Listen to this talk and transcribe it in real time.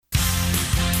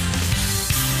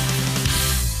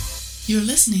You're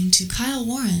listening to Kyle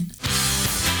Warren.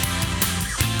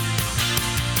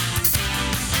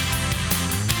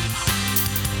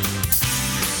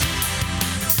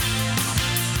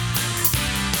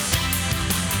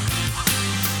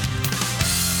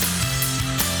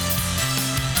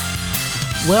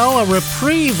 Well, a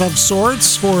reprieve of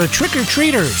sorts for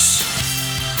trick-or-treaters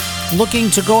looking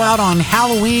to go out on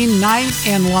Halloween night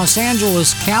in Los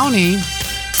Angeles County.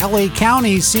 LA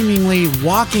County seemingly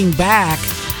walking back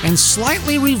and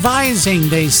slightly revising,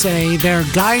 they say, their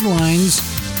guidelines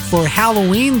for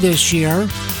Halloween this year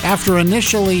after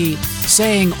initially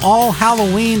saying all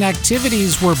Halloween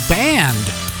activities were banned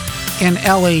in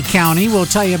LA County. We'll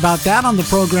tell you about that on the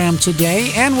program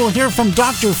today, and we'll hear from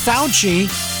Dr. Fauci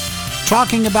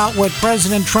talking about what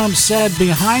President Trump said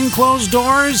behind closed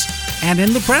doors and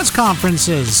in the press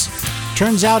conferences.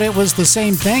 Turns out it was the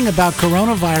same thing about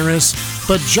coronavirus,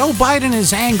 but Joe Biden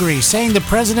is angry, saying the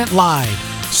president lied.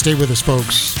 Stay with us,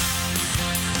 folks.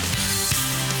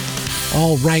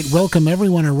 All right, welcome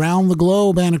everyone around the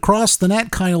globe and across the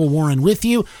net. Kyle Warren with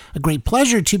you. A great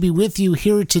pleasure to be with you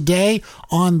here today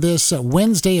on this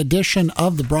Wednesday edition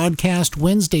of the broadcast,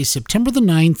 Wednesday, September the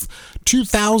 9th,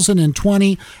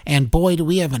 2020. And boy, do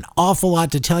we have an awful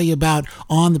lot to tell you about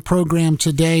on the program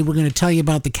today. We're going to tell you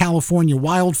about the California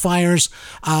wildfires.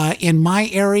 In my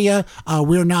area,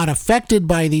 we're not affected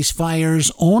by these fires.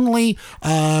 We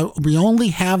only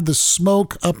have the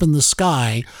smoke up in the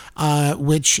sky,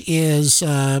 which is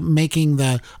making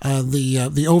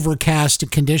the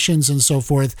overcast conditions and so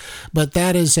forth. But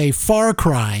that is a far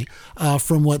cry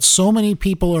from what so many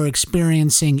people are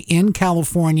experiencing in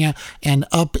California and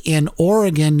up in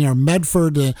Oregon near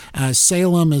Medford,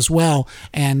 Salem as well.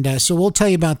 And so we'll tell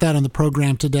you about that on the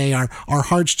program today. Our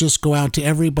hearts just go out to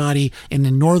everybody in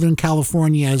Northern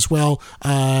California as well.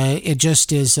 It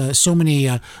just is so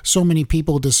many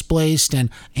people displaced and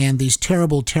these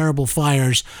terrible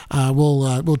fires.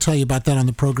 We'll tell you about that on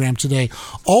the program today.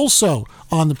 Also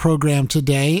on the program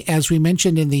today, as we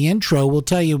mentioned in the intro, we'll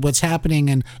tell you what's happening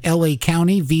in LA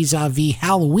County vis-a-vis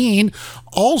Halloween.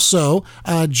 Also,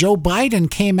 Joe Biden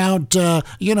came out,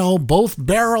 both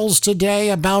barrels today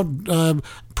about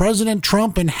President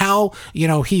Trump and how,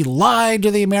 he lied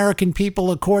to the American people,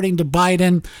 according to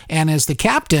Biden. And as the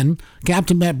Captain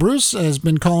Matt Bruce has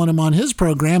been calling him on his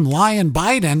program, Lying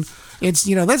Biden, it's,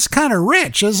 that's kind of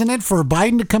rich, isn't it, for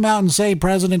Biden to come out and say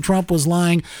President Trump was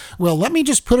lying? Well, let me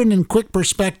just put it in quick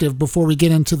perspective before we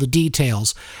get into the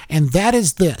details. And that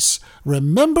is this.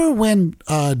 Remember when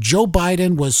Joe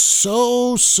Biden was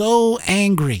so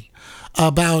angry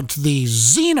about the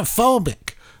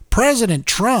xenophobic President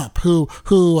Trump, who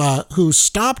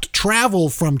stopped travel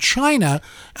from China,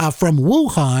 from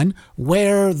Wuhan,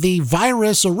 where the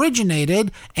virus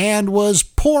originated, and was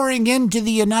pouring into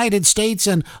the United States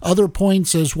and other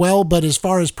points as well. But as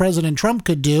far as President Trump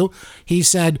could do, he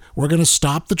said, we're going to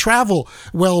stop the travel.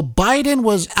 Well, Biden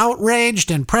was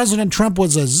outraged, and President Trump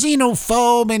was a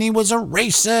xenophobe, and he was a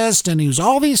racist, and he was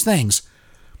all these things.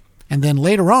 And then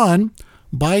later on,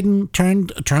 Biden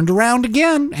turned around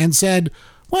again and said,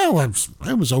 well,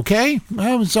 it was okay.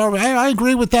 I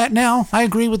agree with that now.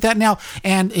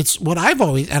 And it's what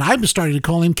I've started to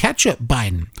call him Ketchup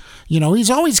Biden. He's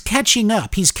always catching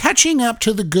up. He's catching up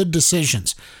to the good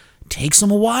decisions. Takes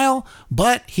him a while,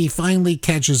 but he finally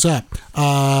catches up.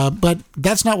 But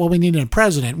that's not what we need in a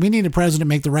president. We need a president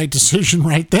to make the right decision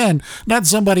right then, not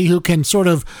somebody who can sort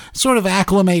of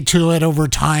acclimate to it over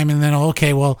time and then,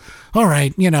 okay, well, all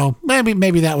right,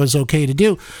 maybe that was okay to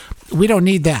do. We don't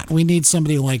need that. We need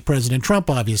somebody like President Trump,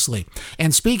 obviously.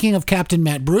 And speaking of Captain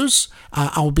Matt Bruce,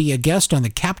 I'll be a guest on the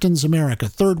Captain's America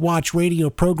Third Watch radio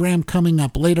program coming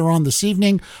up later on this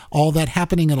evening. All that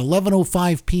happening at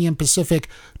 11:05 p.m. Pacific,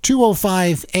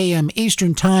 2:05 a.m.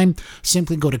 Eastern Time.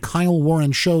 Simply go to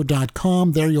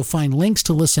KyleWarrenShow.com. There you'll find links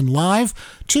to listen live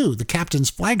to the Captain's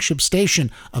flagship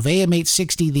station of AM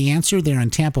 860 The Answer there in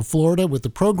Tampa, Florida, with the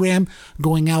program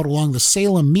going out along the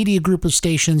Salem Media Group of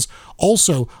stations,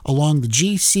 also along the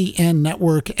GCN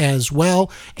network as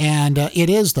well. And it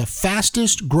is the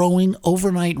fastest growing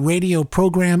overnight radio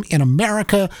program in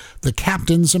America, the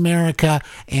Captain's America.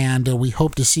 And we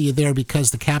hope to see you there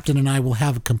because the Captain and I will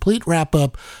have a complete wrap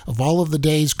up of all of the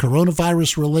day's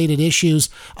coronavirus related issues,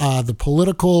 the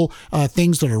political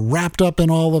things that are wrapped up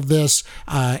in all of this,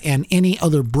 and any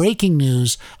other breaking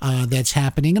news that's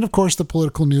happening. And of course, the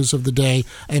political news of the day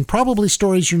and probably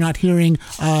stories you're not hearing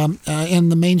in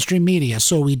the mainstream media.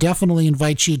 So we definitely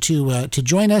invite you to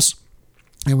join us.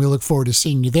 And we look forward to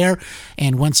seeing you there.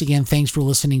 And once again, thanks for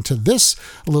listening to this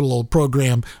little old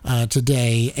program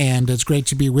today. And it's great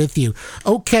to be with you.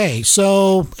 Okay,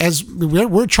 so as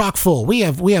we're chock full, we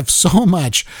have so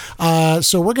much.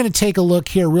 So we're going to take a look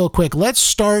here real quick. Let's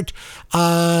start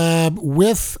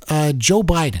with Joe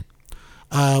Biden.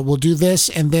 We'll do this,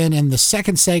 and then in the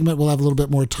second segment, we'll have a little bit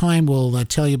more time. We'll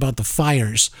tell you about the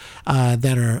fires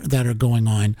that are going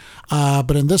on.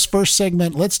 But in this first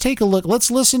segment, let's take a look.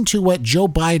 Let's listen to what Joe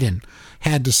Biden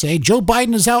had to say. Joe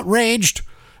Biden is outraged,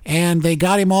 and they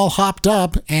got him all hopped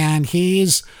up, and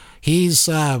he's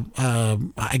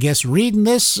I guess reading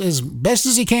this as best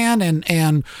as he can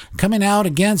and coming out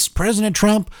against President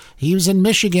Trump. He was in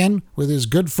Michigan with his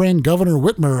good friend Governor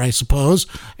Whitmer, I suppose.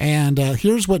 And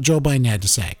here's what Joe Biden had to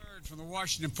say. From the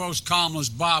Washington Post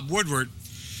columnist Bob Woodward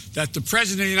that the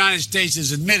President of the United States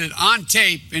has admitted on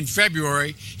tape in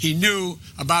February he knew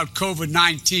about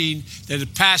COVID-19 that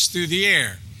had passed through the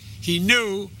air. He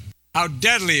knew how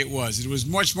deadly it was. It was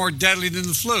much more deadly than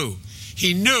the flu.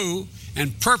 He knew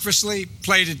and purposely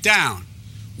played it down.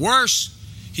 Worse,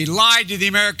 he lied to the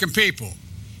American people.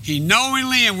 He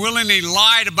knowingly and willingly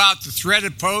lied about the threat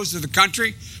it posed to the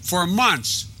country for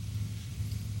months.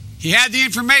 He had the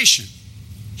information.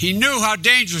 He knew how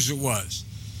dangerous it was.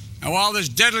 And while this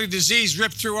deadly disease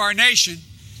ripped through our nation,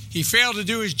 he failed to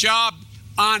do his job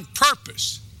on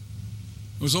purpose.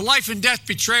 It was a life and death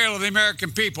betrayal of the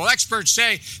American people. Experts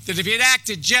say that if he had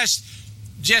acted just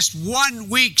 1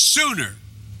 week sooner,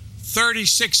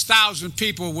 36,000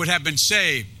 people would have been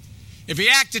saved. If he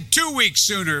acted 2 weeks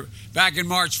sooner, back in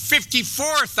March,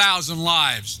 54,000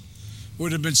 lives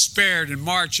would have been spared in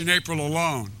March and April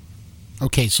alone.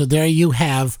 Okay, so there you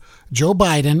have Joe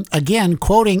Biden, again,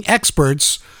 quoting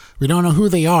experts. We don't know who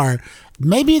they are.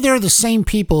 Maybe they're the same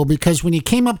people, because when he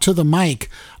came up to the mic,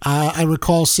 I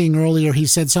recall seeing earlier, he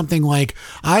said something like,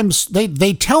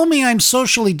 they tell me I'm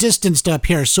socially distanced up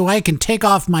here so I can take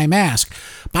off my mask.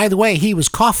 By the way, he was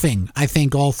coughing, I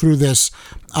think, all through this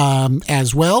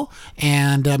as well.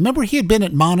 And remember, he had been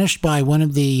admonished by one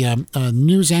of the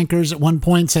news anchors at one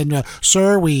point, said,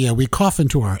 sir, we cough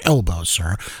into our elbows,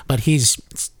 sir. But he's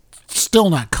still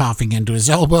not coughing into his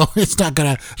elbow. It's not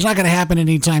gonna happen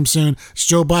anytime soon. It's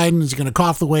Joe Biden. He's gonna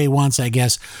cough the way he wants, I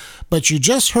guess. But you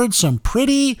just heard some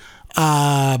pretty,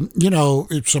 some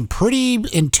pretty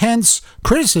intense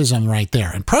criticism right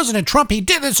there. And President Trump, he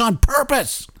did this on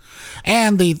purpose.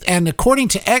 And according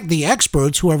to the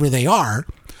experts, whoever they are,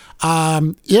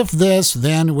 if this,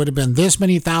 then it would have been this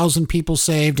many thousand people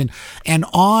saved, and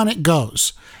on it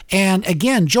goes. And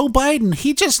again, Joe Biden,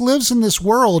 he just lives in this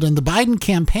world, and the Biden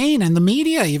campaign and the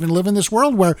media even live in this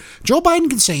world where Joe Biden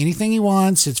can say anything he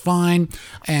wants. It's fine.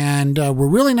 And we're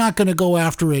really not going to go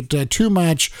after it too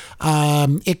much.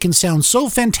 It can sound so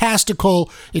fantastical.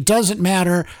 It doesn't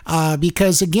matter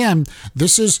because, again,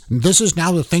 this is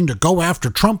now the thing to go after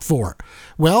Trump for.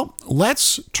 Well,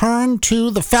 let's turn to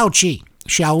the Fauci.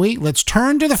 Shall we? Let's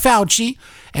turn to the Fauci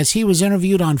as he was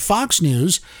interviewed on Fox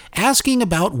News asking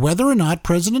about whether or not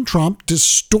President Trump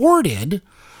distorted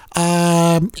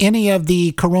any of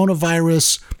the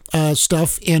coronavirus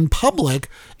stuff in public,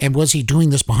 and was he doing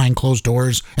this behind closed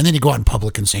doors, and then he'd go out in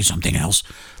public and say something else.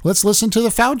 Let's listen to the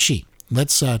Fauci.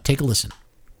 Let's take a listen.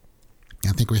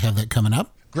 I think we have that coming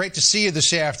up. Great to see you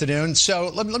this afternoon. So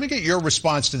let me get your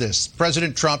response to this.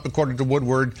 President Trump, according to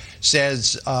Woodward,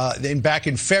 says back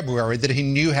in February that he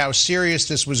knew how serious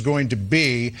this was going to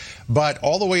be, but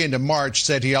all the way into March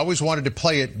said he always wanted to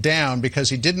play it down because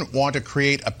he didn't want to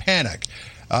create a panic.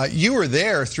 You were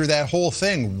there through that whole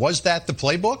thing. Was that the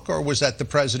playbook, or was that the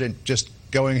president just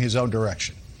going his own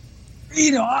direction?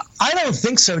 You know, I don't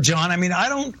think so, John. I mean, I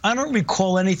don't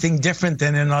recall anything different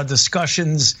than in our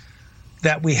discussions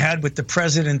that we had with the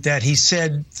president, that he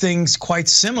said things quite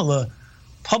similar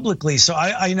publicly. So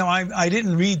I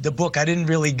didn't read the book. I didn't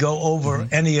really go over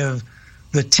any of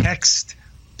the text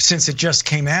since it just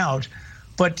came out.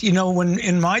 But, you know, when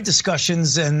in my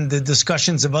discussions and the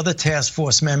discussions of other task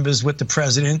force members with the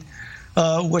president,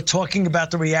 we're talking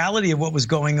about the reality of what was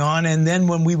going on. And then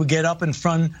when we would get up in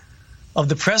front of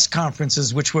the press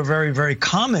conferences, which were very, very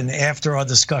common after our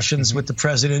discussions with the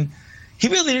president, he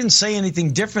really didn't say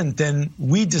anything different than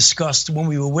we discussed when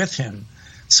we were with him.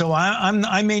 So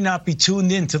I may not be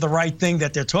tuned in to the right thing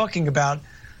that they're talking about,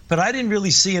 but I didn't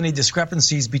really see any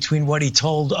discrepancies between what he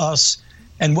told us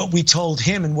and what we told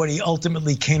him and what he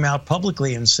ultimately came out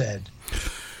publicly and said.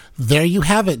 There you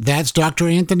have it. That's Dr.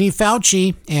 Anthony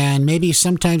Fauci, and maybe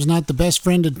sometimes not the best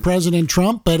friend of President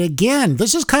Trump. But again,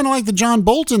 this is kind of like the John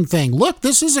Bolton thing. Look,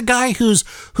 this is a guy who's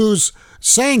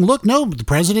saying, look, no, the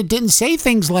president didn't say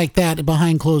things like that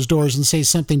behind closed doors and say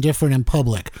something different in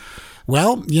public.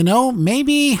 well,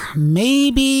 maybe,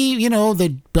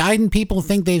 the Biden people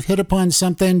think they've hit upon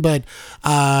something, but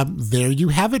there you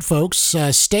have it, folks.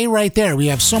 Stay right there. We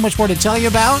have so much more to tell you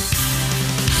about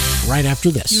right after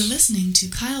this. You're listening to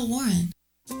Kyle Warren.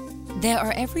 There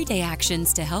are everyday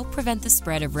actions to help prevent the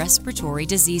spread of respiratory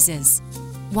diseases.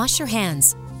 Wash your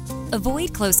hands.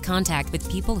 Avoid close contact with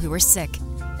people who are sick.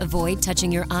 Avoid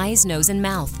touching your eyes, nose, and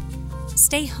mouth.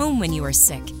 Stay home when you are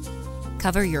sick.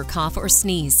 Cover your cough or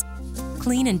sneeze.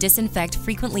 Clean and disinfect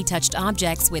frequently touched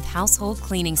objects with household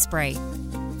cleaning spray.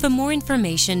 For more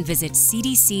information, visit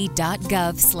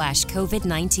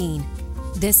cdc.gov/COVID-19.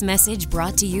 This message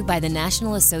brought to you by the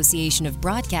National Association of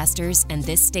Broadcasters and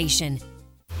this station.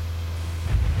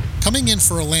 Coming in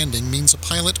for a landing means a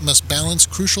pilot must balance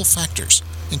crucial factors,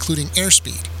 including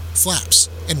airspeed, flaps,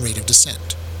 and rate of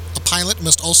descent. A pilot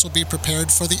must also be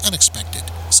prepared for the unexpected,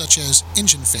 such as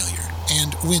engine failure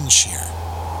and wind shear.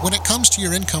 When it comes to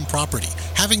your income property,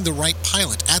 having the right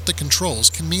pilot at the controls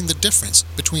can mean the difference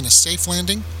between a safe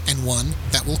landing and one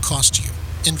that will cost you.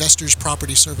 Investors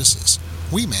Property Services.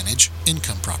 We manage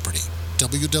income property.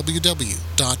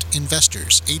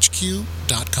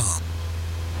 www.investorshq.com.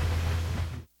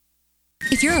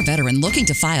 If you're a veteran looking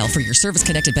to file for your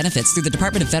service-connected benefits through the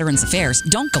Department of Veterans Affairs,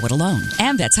 don't go it alone.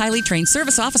 AMVET's highly trained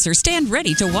service officers stand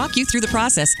ready to walk you through the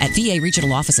process at VA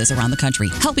regional offices around the country,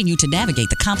 helping you to navigate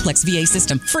the complex VA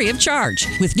system free of charge.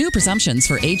 With new presumptions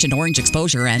for Agent Orange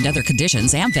exposure and other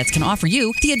conditions, AMVETS can offer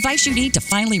you the advice you need to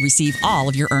finally receive all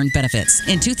of your earned benefits.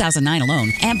 In 2009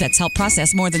 alone, AMVETS helped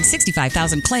process more than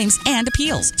 65,000 claims and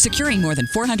appeals, securing more than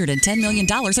 $410 million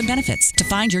in benefits. To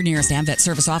find your nearest AMVET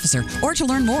service officer or to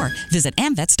learn more, visit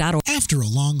AMVETS.org. After a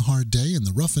long, hard day in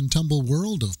the rough and tumble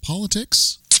world of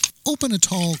politics, open a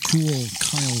tall, cool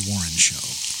Kyle Warren show.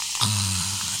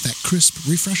 Ah, that crisp,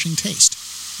 refreshing taste,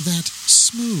 that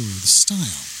smooth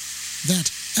style,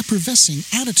 that effervescing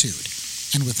attitude,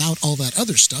 and without all that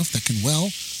other stuff that can,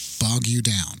 well, bog you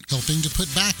down. Helping to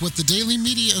put back what the daily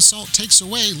media assault takes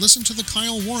away, listen to The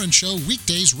Kyle Warren Show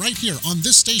weekdays right here on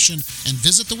this station and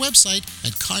visit the website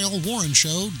at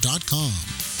kylewarrenshow.com.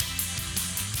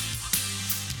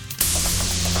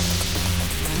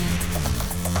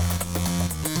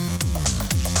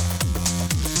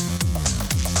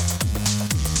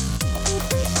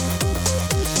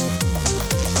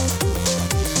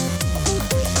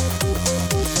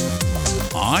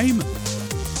 I'm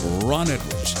Ron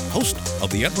Edwards, host of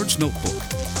the Edwards Notebook.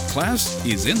 Class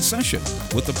is in session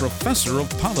with the professor of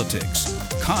politics,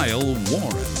 Kyle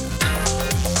Warren.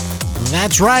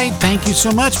 That's right. Thank you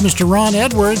so much, Mr. Ron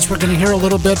Edwards. We're going to hear a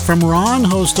little bit from Ron,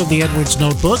 host of the Edwards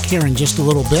Notebook, here in just a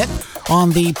little bit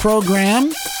on the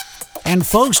program. And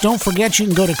folks, don't forget you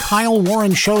can go to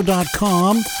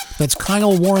KyleWarrenShow.com. That's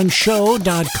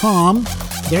KyleWarrenShow.com.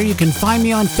 There you can find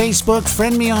me on Facebook,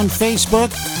 friend me on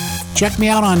Facebook, check me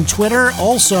out on Twitter.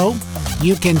 Also,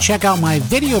 you can check out my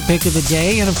video pick of the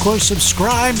day and, of course,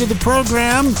 subscribe to the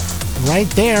program right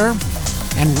there.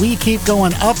 And we keep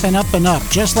going up and up and up,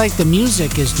 just like the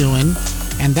music is doing.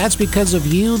 And that's because of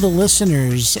you, the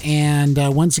listeners. And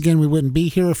once again, we wouldn't be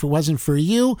here if it wasn't for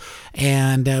you.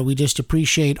 And we just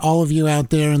appreciate all of you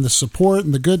out there and the support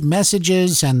and the good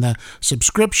messages and the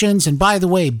subscriptions. And by the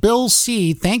way, Bill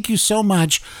C., thank you so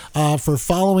much for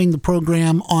following the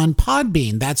program on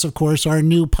Podbean. That's, of course, our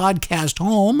new podcast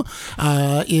home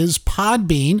is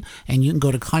Podbean. And you can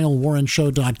go to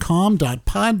KyleWarrenShow.com.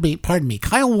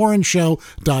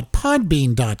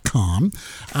 KyleWarrenShow.podbean.com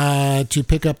to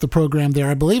pick up the program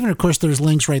there, I believe. And of course, there's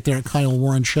links right there at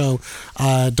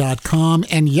KyleWarrenShow.com.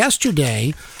 And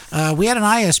yesterday, we had an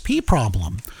ISP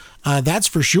problem. That's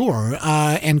for sure.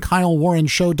 And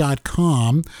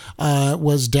KyleWarrenShow.com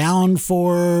was down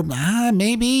for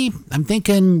maybe, I'm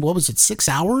thinking, what was it, 6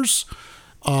 hours?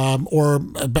 Or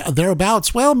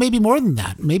thereabouts. Well, maybe more than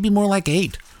that. Maybe more like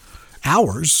 8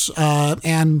 hours.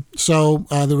 And so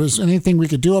there was anything we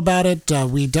could do about it.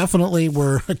 We definitely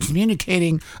were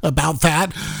communicating about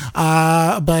that.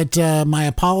 But my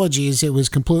apologies. It was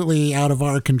completely out of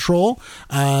our control.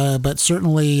 But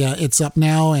certainly it's up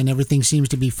now and everything seems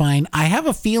to be fine. I have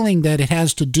a feeling that it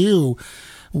has to do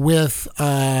with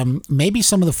maybe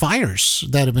some of the fires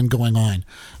that have been going on.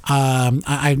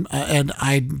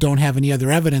 I don't have any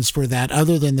other evidence for that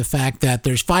other than the fact that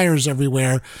there's fires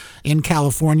everywhere in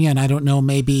California, and I don't know,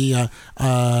 maybe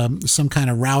some kind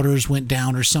of routers went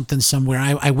down or something somewhere.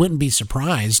 I wouldn't be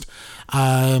surprised.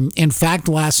 In fact,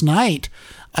 last night,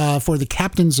 for the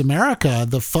Captain's America,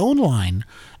 the phone line,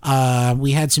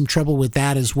 we had some trouble with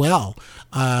that as well.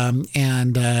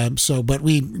 But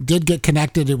we did get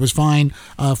connected. It was fine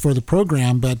for the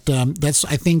program. But that's,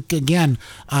 I think, again,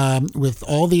 with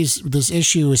all this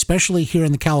issue, especially here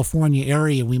in the California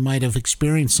area, we might have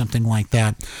experienced something like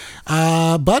that.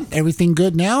 But everything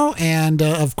good now, and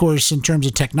of course, in terms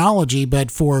of technology, but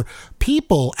for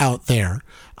people out there,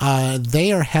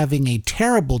 they are having a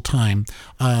terrible time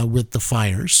with the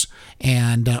fires,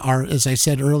 and as I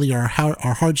said earlier,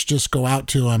 our hearts just go out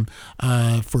to them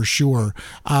for sure.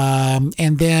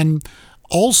 And then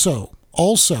also,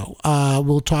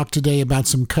 we'll talk today about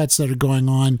some cuts that are going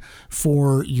on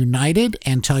for United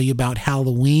and tell you about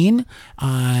Halloween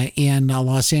in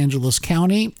Los Angeles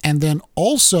County. And then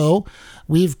also,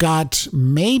 we've got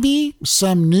maybe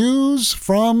some news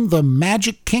from the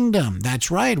Magic Kingdom. That's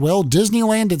right. Well,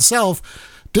 Disneyland itself.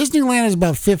 Disneyland is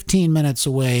about 15 minutes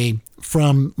away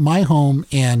from my home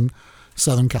in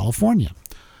Southern California.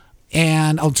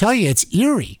 And I'll tell you, it's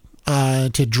eerie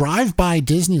to drive by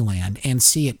Disneyland and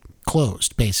see it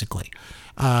closed, basically.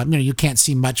 You can't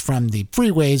see much from the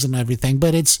freeways and everything,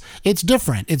 but it's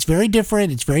different. It's very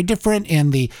different. It's very different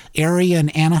in the area in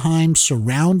Anaheim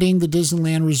surrounding the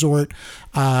Disneyland Resort.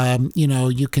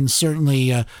 You can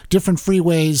certainly, different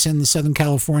freeways in the Southern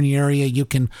California area, you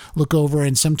can look over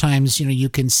and sometimes, you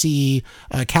can see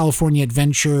California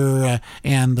Adventure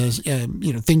and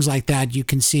the, things like that. You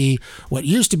can see what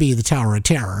used to be the Tower of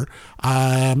Terror,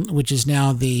 which is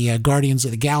now the Guardians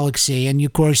of the Galaxy. And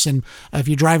of course, if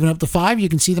you're driving up the 5,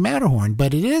 you can see the Matterhorn.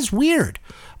 But it is weird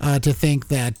to think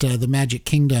that the Magic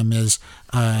Kingdom has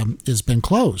been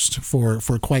closed for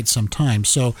quite some time.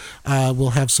 So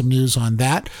we'll have some news on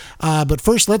that. But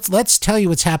first, let's tell you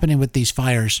what's happening with these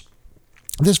fires.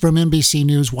 This from NBC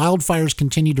News. Wildfires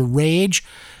continue to rage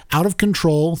out of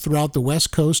control throughout the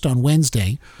West Coast on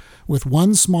Wednesday, with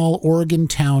one small Oregon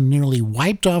town nearly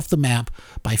wiped off the map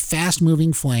by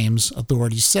fast-moving flames,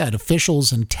 authorities said.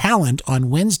 Officials in Talent on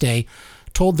Wednesday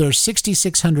told their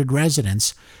 6,600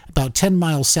 residents about 10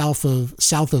 miles south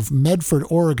of Medford,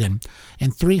 Oregon,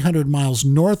 and 300 miles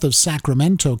north of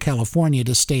Sacramento, California,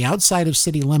 to stay outside of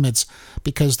city limits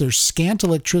because there's scant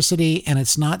electricity and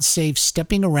it's not safe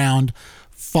stepping around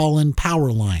fallen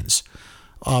power lines.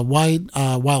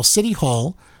 While City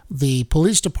Hall, the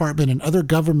police department, and other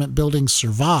government buildings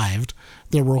survived,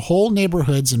 there were whole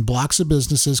neighborhoods and blocks of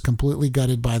businesses completely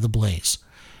gutted by the blaze.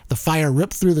 The fire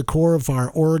ripped through the core of our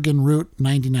Oregon Route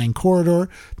 99 corridor,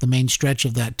 the main stretch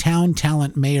of that town.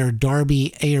 Talent Mayor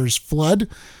Darby Ayers Flood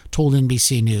told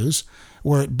NBC News,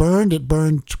 where it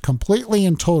burned completely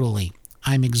and totally.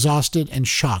 I'm exhausted and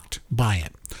shocked by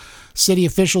it. City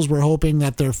officials were hoping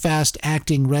that their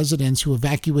fast-acting residents who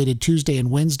evacuated Tuesday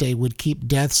and Wednesday would keep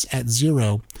deaths at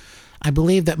zero. I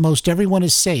believe that most everyone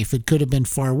is safe. It could have been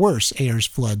far worse, Ayers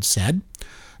Flood said.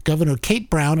 Governor Kate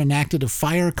Brown enacted a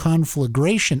Fire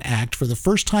Conflagration Act for the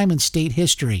first time in state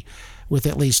history, with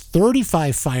at least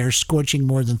 35 fires scorching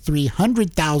more than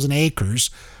 300,000 acres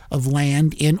of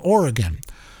land in Oregon.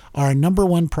 Our number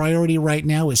one priority right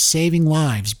now is saving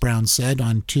lives, Brown said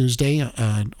on Tuesday.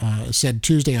 Said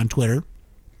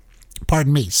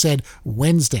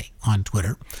Wednesday on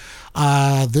Twitter.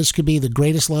 This could be the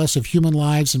greatest loss of human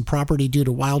lives and property due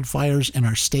to wildfires in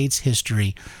our state's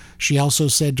history. She also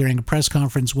said during a press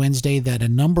conference Wednesday that a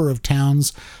number of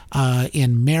towns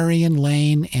in Marion,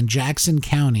 Lane, and Jackson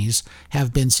counties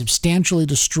have been substantially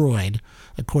destroyed,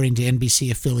 according to NBC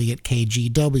affiliate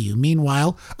KGW.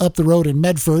 Meanwhile, up the road in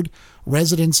Medford,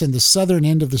 residents in the southern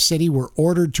end of the city were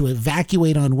ordered to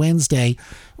evacuate on Wednesday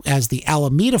as the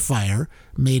Alameda fire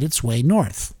made its way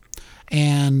north.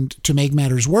 And to make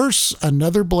matters worse,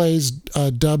 another blaze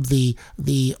dubbed the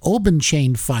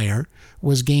Obenchain fire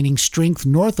was gaining strength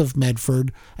north of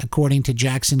Medford, according to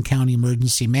Jackson County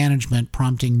Emergency Management,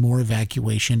 prompting more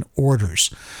evacuation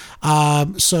orders.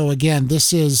 So again,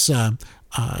 this is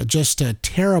just a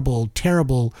terrible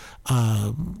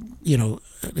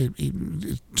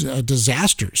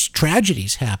disasters,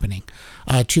 tragedies happening,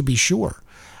 to be sure.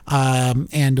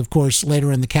 And of course,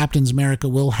 later in the Captain's America,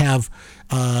 we'll have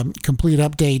complete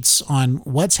updates on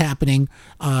what's happening.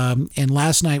 And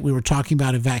last night we were talking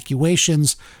about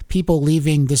evacuations, people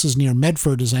leaving. This is near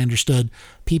Medford, as I understood,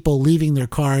 people leaving their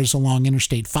cars along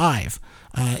Interstate 5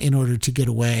 in order to get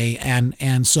away.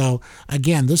 And so,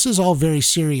 again, this is all very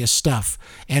serious stuff.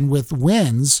 And with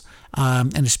winds,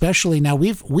 and especially now,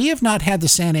 we have not had the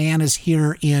Santa Anas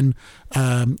here in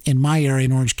my area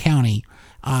in Orange County.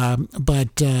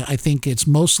 But I think it's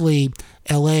mostly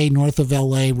L.A., north of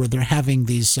L.A., where they're having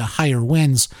these higher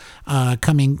winds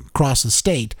coming across the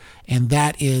state. And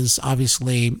that is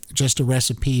obviously just a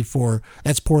recipe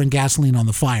that's pouring gasoline on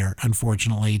the fire,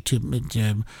 unfortunately,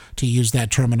 to use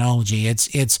that terminology.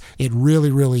 It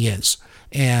really, really is.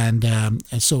 And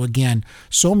so again,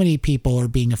 so many people are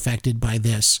being affected by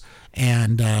this.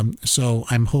 And so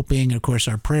I'm hoping, of course,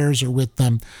 our prayers are with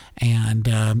them, and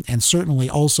certainly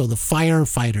also the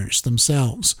firefighters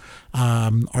themselves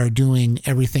are doing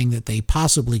everything that they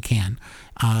possibly can.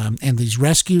 And these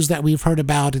rescues that we've heard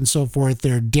about and so forth,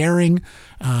 they're daring,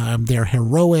 they're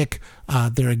heroic,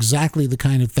 they're exactly the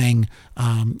kind of thing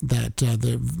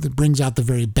that brings out the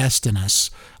very best in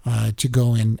us to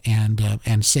go in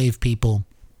and save people.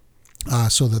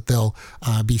 So that they'll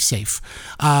be safe.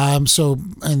 So,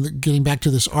 and getting back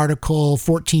to this article,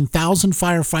 14,000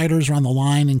 firefighters are on the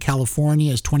line in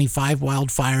California as 25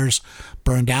 wildfires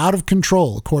burned out of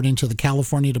control, according to the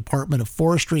California Department of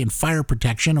Forestry and Fire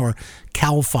Protection, or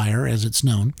CAL FIRE as it's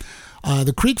known.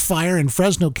 The Creek Fire in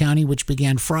Fresno County, which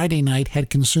began Friday night,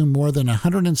 had consumed more than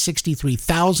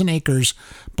 163,000 acres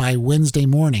by Wednesday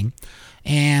morning.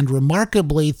 And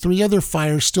remarkably, 3 other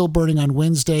fires still burning on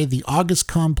Wednesday: the August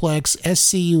Complex,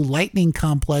 SCU Lightning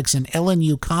Complex, and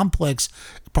LNU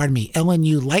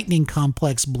Lightning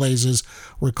Complex blazes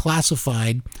were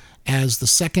classified as the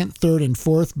second, third, and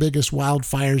fourth biggest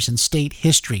wildfires in state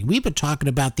history. We've been talking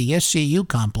about the SCU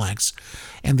Complex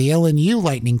and the LNU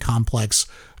Lightning Complex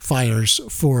fires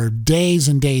for days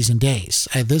and days and days.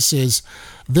 This is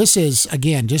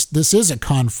a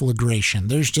conflagration.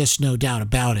 There's just no doubt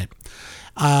about it.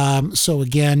 So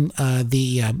again,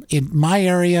 in my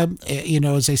area,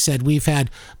 as I said, we've had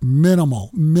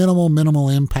minimal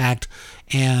impact.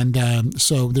 And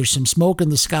so there's some smoke in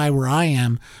the sky where I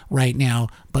am right now,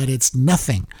 but it's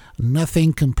nothing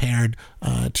compared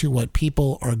to what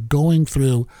people are going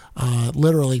through,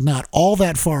 literally not all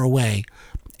that far away.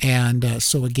 And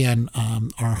so again,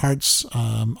 our hearts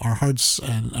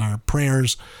and our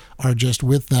prayers are just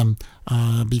with them,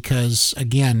 because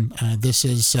again, this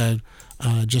is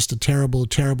just a terrible,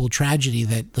 terrible tragedy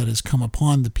that has come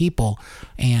upon the people,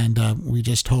 and we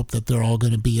just hope that they're all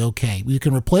going to be okay. We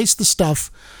can replace the stuff,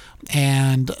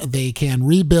 and they can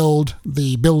rebuild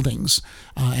the buildings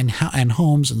and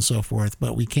homes and so forth,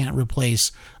 but we can't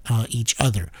replace each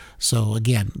other. So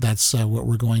again, that's what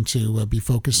we're going to be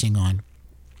focusing on.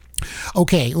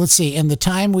 Okay, let's see. In the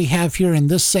time we have here in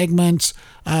this segment,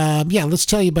 let's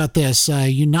tell you about this.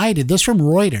 United, this from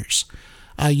Reuters.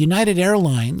 United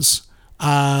Airlines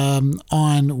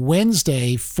on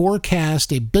Wednesday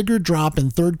forecast a bigger drop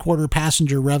in third quarter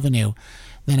passenger revenue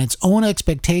than its own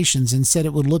expectations, and said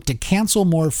it would look to cancel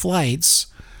more flights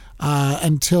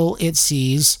until it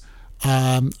sees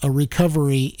a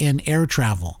recovery in air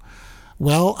travel.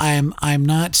 Well, I'm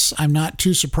not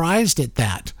too surprised at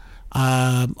that.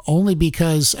 Only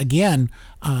because, again,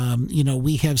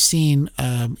 we have seen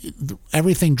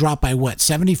everything drop by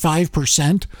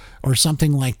 75% or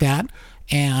something like that.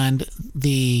 And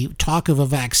the talk of a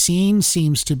vaccine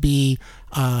seems to be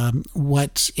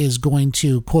what is going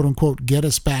to, quote unquote, get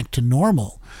us back to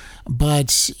normal.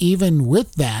 But even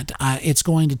with that, it's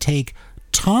going to take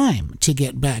time to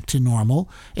get back to normal.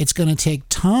 It's going to take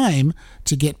time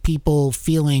to get people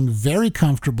feeling very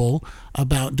comfortable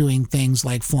about doing things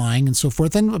like flying and so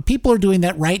forth. And people are doing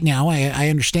that right now, I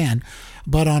understand.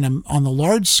 But on the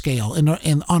large scale,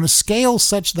 and on a scale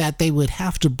such that they would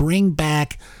have to bring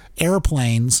back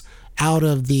airplanes out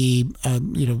of the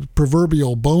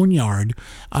proverbial boneyard,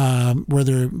 where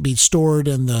they're be stored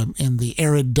in the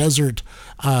arid desert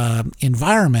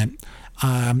environment.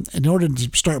 In order to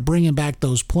start bringing back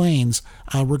those planes,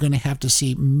 we're going to have to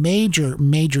see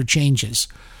major changes,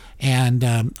 and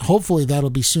hopefully that'll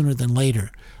be sooner than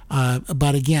later.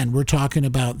 But again, we're talking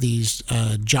about these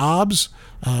jobs.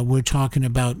 We're talking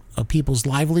about people's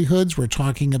livelihoods. We're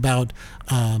talking about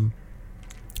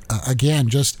again,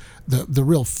 just the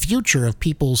real future of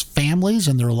people's families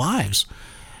and their lives.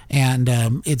 And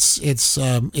it's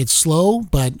slow,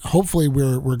 but hopefully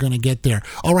we're going to get there.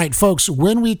 All right, folks,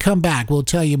 when we come back, we'll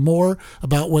tell you more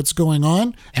about what's going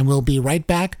on, and we'll be right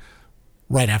back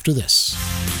right after this.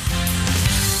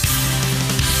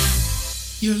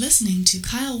 You're listening to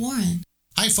Kyle Warren.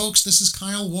 Hi, folks, this is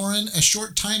Kyle Warren. A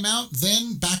short time out,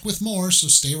 then back with more, so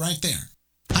stay right there.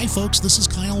 Hi, folks, this is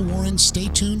Kyle Warren. Stay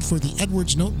tuned for the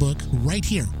Edwards Notebook right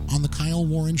here on The Kyle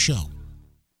Warren Show.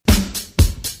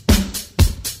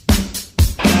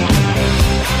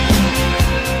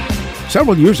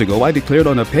 Several years ago, I declared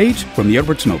on a page from the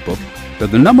Edwards Notebook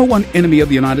that the number one enemy of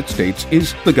the United States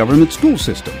is the government school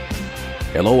system.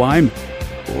 Hello, I'm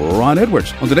Ron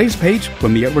Edwards on today's page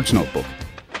from the Edwards Notebook.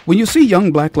 When you see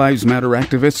young Black Lives Matter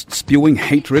activists spewing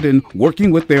hatred and working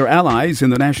with their allies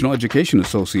in the National Education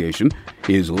Association,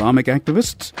 Islamic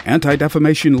activists,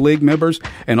 Anti-Defamation League members,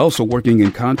 and also working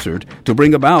in concert to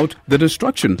bring about the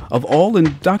destruction of all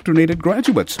indoctrinated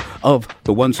graduates of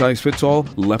the one-size-fits-all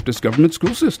leftist government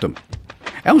school system.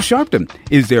 Al Sharpton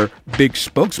is their big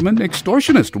spokesman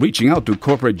extortionist, reaching out to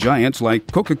corporate giants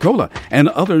like Coca-Cola and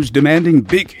others demanding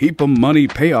big heap of money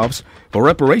payoffs for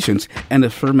reparations and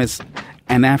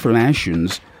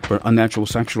affirmations for unnatural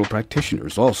sexual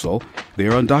practitioners. Also,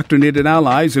 their indoctrinated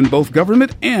allies in both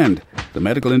government and the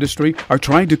medical industry are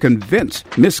trying to convince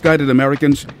misguided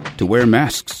Americans to wear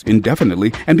masks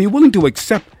indefinitely and be willing to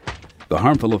accept the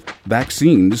harmful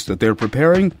vaccines that they're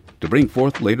preparing to bring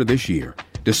forth later this year,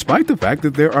 despite the fact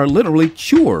that there are literally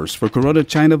cures for Corona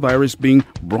China virus being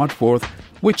brought forth,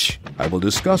 which I will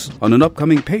discuss on an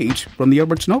upcoming page from the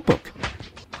Edwards Notebook.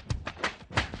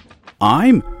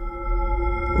 I'm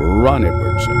Ron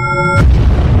Edwardson.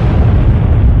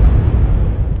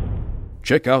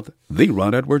 Check out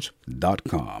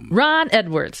theronedwards.com. Ron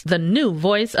Edwards, the new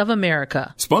voice of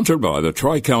America. Sponsored by the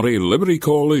Tri-County Liberty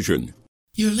Coalition.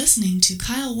 You're listening to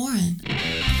Kyle Warren.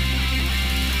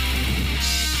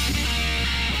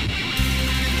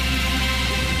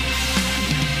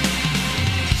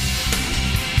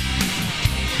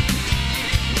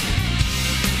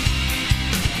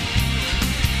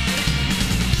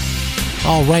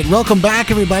 All right, welcome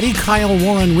back, everybody. Kyle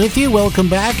Warren with you. Welcome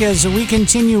back as we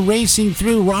continue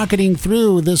rocketing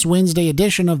through this Wednesday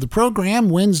edition of the program,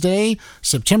 Wednesday,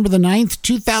 September the 9th,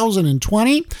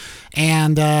 2020.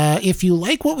 And if you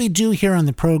like what we do here on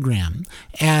the program,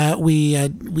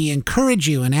 we encourage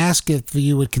you and ask if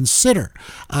you would consider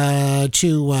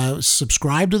to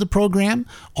subscribe to the program,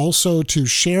 also to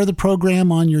share the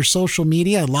program on your social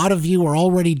media. A lot of you are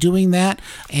already doing that,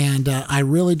 and I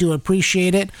really do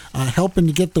appreciate it, helping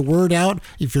to get the word out.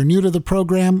 If you're new to the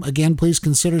program, again, please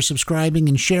consider subscribing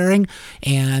and sharing,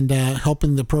 and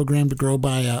helping the program to grow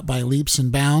by leaps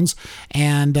and bounds.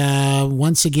 And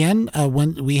once again,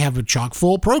 when we have a chock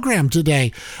full program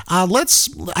today. I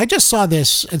just saw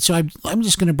this, and so I'm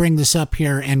just going to bring this up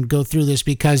here and go through this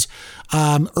because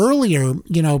earlier,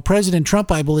 President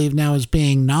Trump, I believe now, is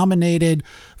being nominated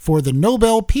for the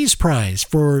Nobel Peace Prize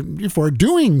for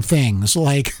doing things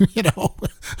like,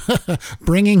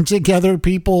 bringing together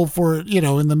people for,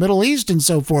 in the Middle East and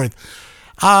so forth.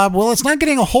 Well, it's not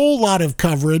getting a whole lot of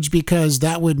coverage because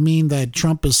that would mean that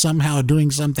Trump is somehow doing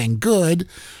something good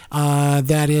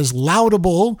that is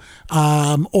laudable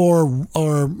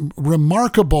or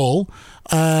remarkable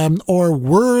or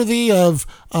worthy of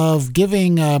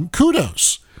giving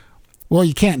kudos. Well,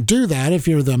 you can't do that if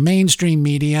you're the mainstream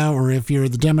media or if you're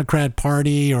the Democrat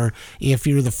Party or if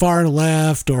you're the far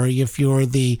left or if you're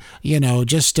the,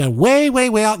 just way,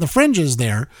 way, way out in the fringes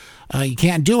there. You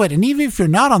can't do it. And even if you're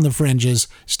not on the fringes,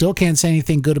 still can't say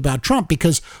anything good about Trump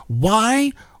because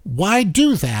why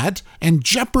do that and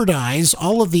jeopardize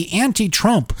all of the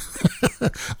anti-Trump,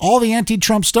 all the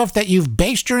anti-Trump stuff that you've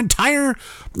based your entire,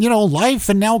 life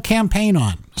and now campaign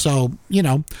on? So,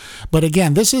 but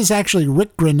again, this is actually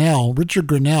Richard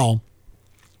Grenell,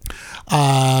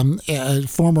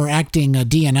 former acting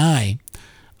DNI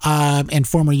and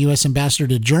former U.S. ambassador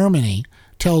to Germany,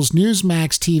 tells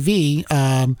Newsmax TV,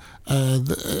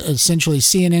 essentially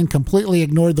CNN completely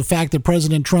ignored the fact that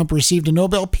President Trump received a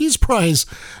Nobel Peace Prize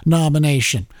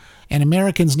nomination. And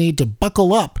Americans need to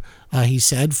buckle up, he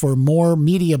said, for more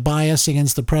media bias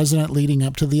against the president leading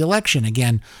up to the election.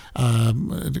 Again,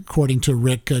 according to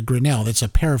Rick Grenell. That's a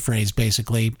paraphrase,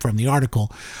 basically, from the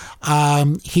article.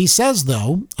 He says,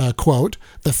 though, quote,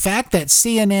 "The fact that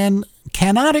CNN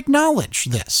cannot acknowledge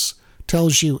this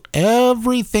tells you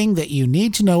everything that you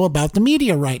need to know about the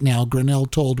media right now," Grenell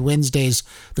told Wednesday's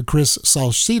The Chris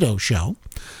Salcedo Show.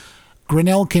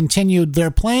 Grenell continued,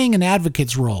 "They're playing an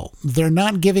advocate's role. They're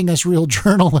not giving us real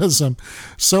journalism.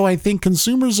 So I think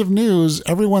consumers of news,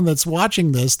 everyone that's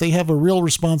watching this, they have a real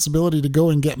responsibility to go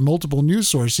and get multiple news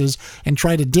sources and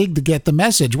try to dig to get the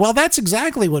message." Well, that's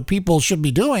exactly what people should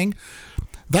be doing.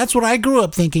 That's what I grew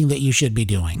up thinking that you should be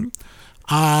doing.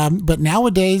 But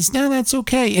nowadays, no, that's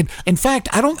okay. And in fact,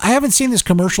 I haven't seen this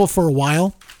commercial for a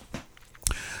while,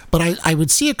 but I would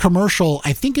see a commercial.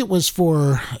 I think it was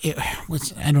for,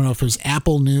 I don't know if it was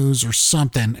Apple News or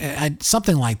something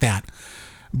like that.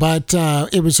 But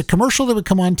it was a commercial that would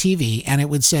come on TV and it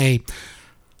would say,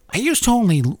 "I used to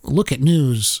only look at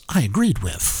news I agreed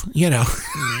with," and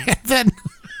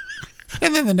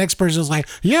then the next person is like,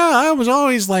 "Yeah, I was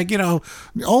always like,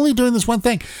 only doing this one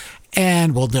thing."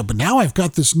 And but now I've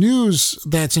got this news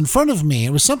that's in front of me.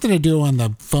 It was something to do on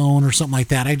the phone or something like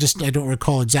that. I don't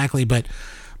recall exactly, but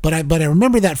I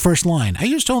remember that first line. "I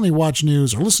used to only watch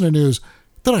news or listen to news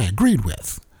that I agreed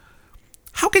with."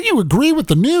 How can you agree with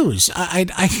the news? I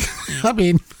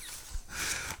mean,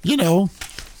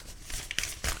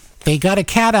 they got a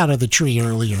cat out of the tree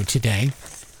earlier today,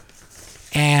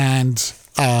 and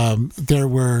there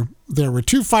were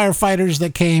 2 firefighters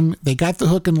that came. They got the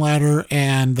hook and ladder,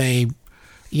 and they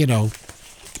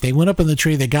went up in the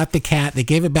tree. They got the cat. They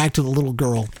gave it back to the little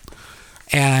girl,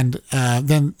 and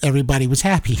then everybody was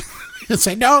happy. It's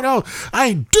like, no,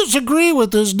 I disagree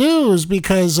with this news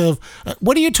because of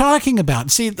what are you talking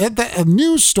about? See, a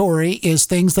news story is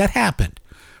things that happened,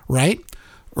 right?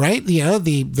 Right?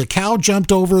 The cow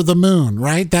jumped over the moon,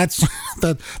 right? That's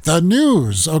the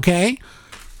news, okay?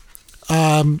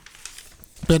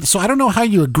 But so I don't know how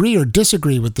you agree or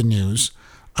disagree with the news.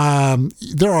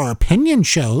 There are opinion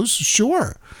shows,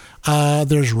 sure.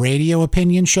 There's radio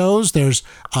opinion shows. There's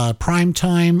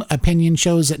primetime opinion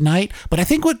shows at night. But I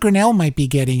think what Grinnell might be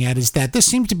getting at is that this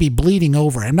seems to be bleeding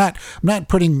over. I'm not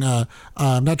trying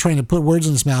to put words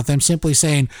in his mouth. I'm simply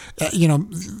saying,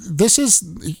 this is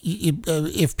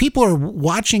if people are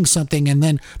watching something and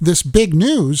then this big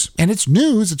news, and it's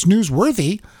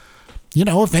newsworthy.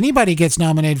 If anybody gets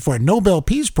nominated for a Nobel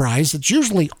Peace Prize, it's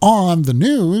usually on the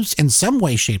news in some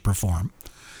way, shape, or form.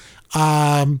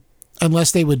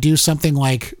 Unless they would do something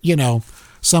like,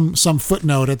 some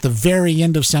footnote at the very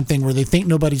end of something where they think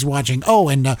nobody's watching. Oh,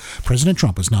 and President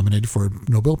Trump was nominated for a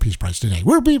Nobel Peace Prize today.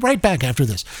 We'll be right back after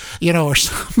this, or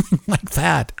something like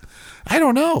that. I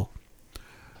don't know.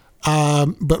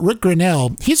 But Rick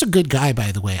Grinnell, he's a good guy,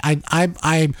 by the way.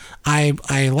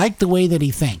 I like the way that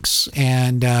he thinks,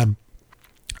 and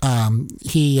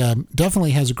he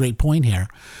definitely has a great point here.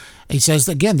 He says,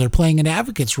 again, they're playing an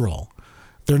advocate's role.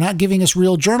 They're not giving us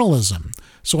real journalism.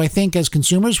 So I think as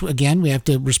consumers, again, we have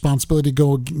the responsibility to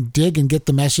go dig and get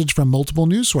the message from multiple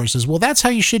news sources. Well, that's how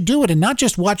you should do it, and not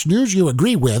just watch news you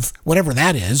agree with, whatever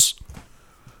that is.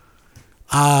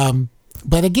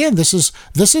 But again, this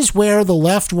is where the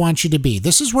left wants you to be.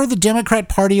 This is where the Democrat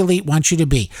Party elite wants you to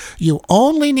be. You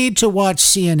only need to watch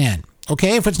CNN.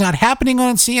 Okay, if it's not happening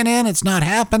on CNN, it's not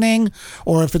happening.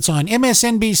 Or if it's on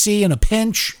MSNBC in a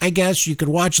pinch, I guess you could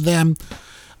watch them.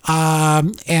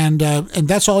 And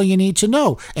that's all you need to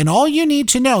know. And all you need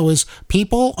to know is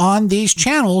people on these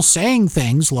channels saying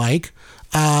things like,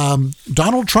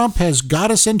 Donald Trump has got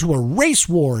us into a race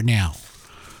war now.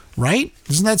 Right?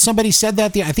 Isn't that somebody said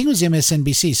that? I think it was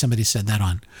MSNBC. Somebody said that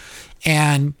on.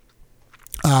 And,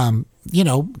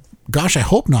 gosh, I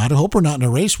hope not. I hope we're not in a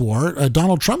race war.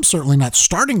 Donald Trump's certainly not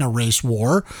starting a race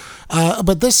war.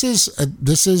 But this is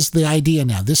the idea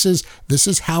now. This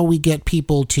is how we get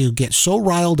people to get so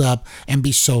riled up and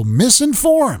be so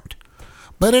misinformed.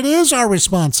 But it is our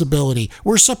responsibility.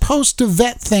 We're supposed to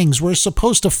vet things. We're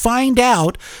supposed to find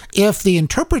out if the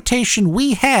interpretation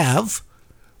we have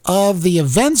of the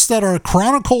events that are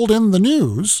chronicled in the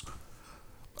news,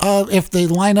 if they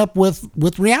line up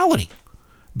with reality.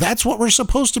 That's what we're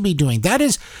supposed to be doing. That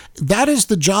is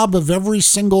the job of every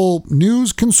single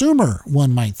news consumer,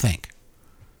 one might think.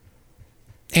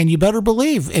 And you better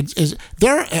believe it's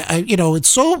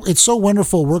so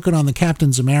wonderful working on the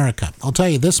Captain's America. I'll tell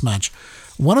you this much.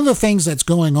 One of the things that's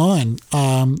going on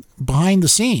behind the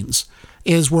scenes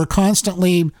is we're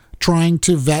constantly trying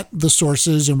to vet the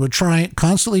sources, and we're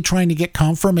constantly trying to get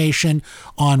confirmation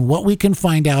on what we can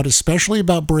find out, especially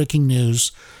about breaking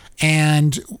news.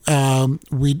 And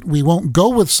we won't go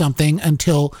with something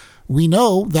until we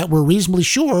know that we're reasonably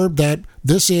sure that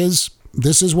this is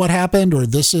what happened, or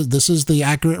this is the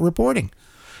accurate reporting.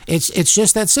 It's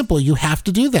just that simple. You have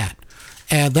to do that,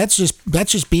 and that's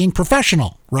just being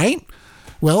professional, right?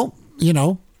 Well,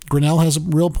 Grinnell has a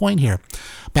real point here.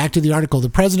 Back to the article. The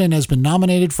president has been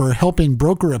nominated for helping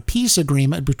broker a peace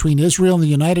agreement between Israel and the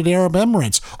United Arab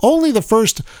Emirates. Only the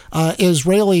first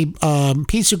Israeli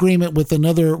peace agreement with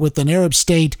an Arab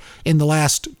state in the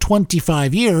last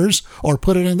 25 years, or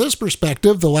put it in this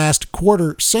perspective, the last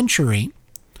quarter century.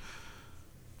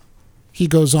 He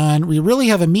goes on, we really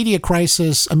have a media in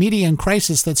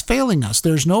crisis that's failing us.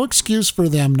 There's no excuse for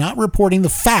them not reporting the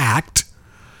fact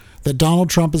that Donald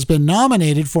Trump has been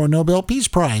nominated for a Nobel Peace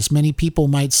Prize. Many people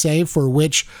might say for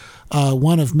which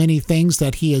one of many things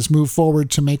that he has moved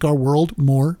forward to make our world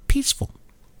more peaceful.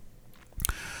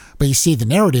 But you see, the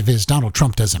narrative is Donald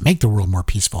Trump doesn't make the world more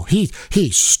peaceful. He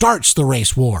starts the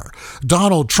race war.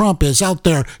 Donald Trump is out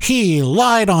there. He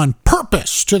lied on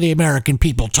purpose to the American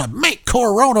people to make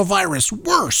coronavirus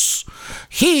worse.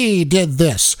 He did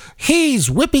this. He's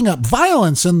whipping up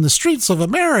violence in the streets of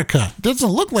America.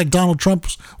 Doesn't look like Donald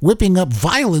Trump's whipping up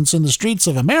violence in the streets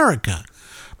of America.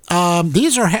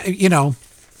 These are,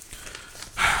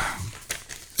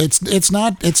 it's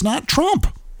not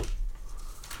Trump.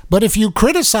 But if you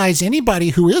criticize anybody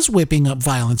who is whipping up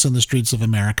violence in the streets of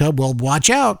America, well, watch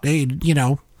out.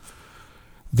 Then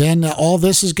all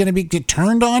this is going to be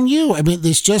turned on you. I mean,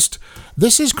 this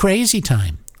is crazy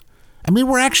time. I mean,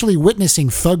 we're actually witnessing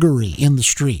thuggery in the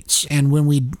streets, and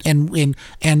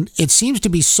and it seems to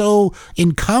be so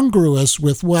incongruous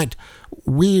with what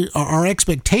our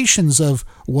expectations of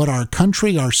what our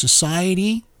country, our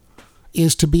society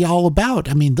is to be all about.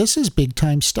 I mean, this is big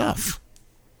time stuff.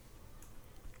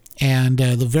 And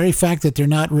the very fact that they're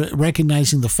not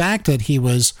recognizing the fact that he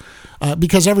was,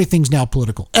 because everything's now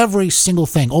political, every single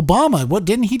thing. Obama,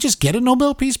 didn't he just get a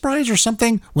Nobel Peace Prize or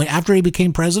something after he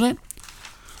became president?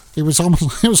 It was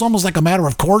almost like a matter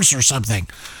of course or something.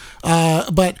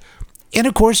 And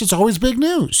of course, it's always big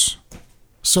news.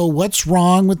 So what's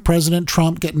wrong with President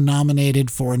Trump getting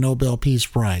nominated for a Nobel Peace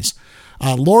Prize?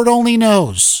 Lord only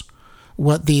knows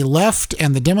what the left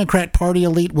and the Democrat Party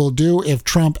elite will do if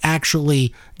Trump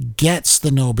actually gets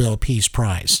the Nobel Peace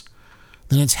Prize.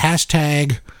 Then it's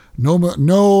hashtag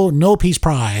no Peace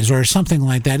Prize or something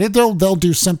like that. They'll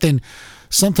do something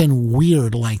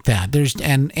weird like that.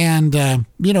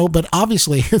 But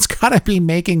obviously it's got to be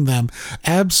making them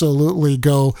absolutely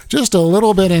go just a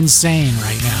little bit insane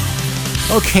right now.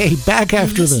 Okay, back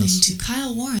after this. To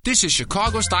Kyle Warren. This is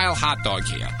Chicago-style hot dog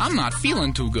here. I'm not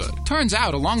feeling too good. Turns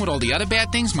out, along with all the other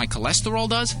bad things my cholesterol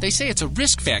does, they say it's a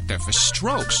risk factor for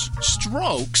strokes.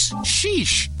 Strokes?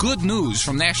 Sheesh. Good news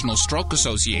from National Stroke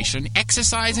Association.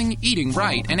 Exercising, eating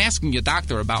right, and asking your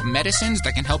doctor about medicines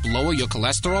that can help lower your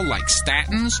cholesterol like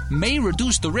statins may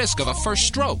reduce the risk of a first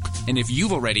stroke. And if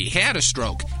you've already had a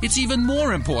stroke, it's even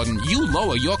more important you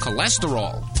lower your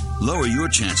cholesterol. Lower your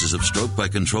chances of stroke by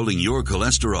controlling your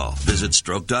cholesterol. Visit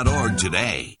stroke.org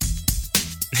today.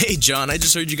 Hey, John, I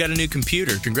just heard you got a new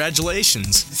computer.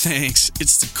 Congratulations. Thanks.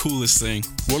 It's the coolest thing.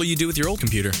 What'll you do with your old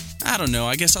computer? I don't know.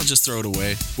 I guess I'll just throw it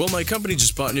away. Well, my company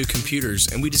just bought new computers,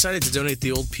 and we decided to donate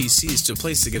the old PCs to a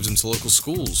place that gives them to local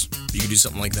schools. You could do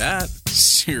something like that.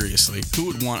 Seriously, who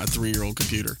would want a 3-year-old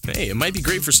computer? Hey, it might be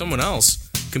great for someone else.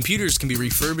 Computers can be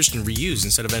refurbished and reused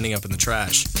instead of ending up in the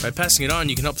trash. By passing it on,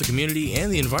 you can help the community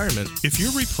and the environment. If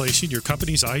you're replacing your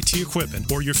company's IT equipment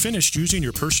or you're finished using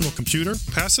your personal computer,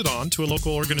 pass it on to a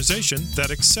local organization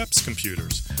that accepts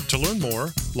computers. To learn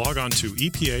more, log on to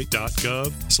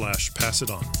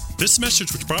epa.gov/passiton. This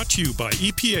message was brought to you by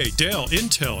EPA, Dell,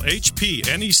 Intel, HP,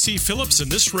 NEC, Philips, and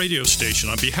this radio station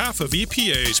on behalf of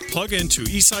EPA's Plug Into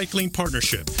E-Cycling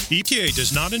Partnership. EPA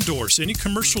does not endorse any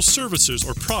commercial services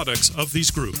or products of these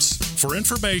groups. For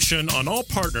information on all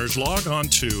partners, log on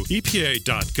to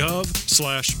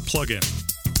epa.gov/plugin.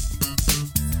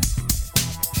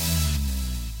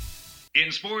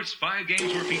 In sports, 5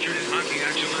 games were featured in hockey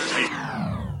action last week.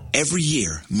 Every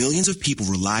year, millions of people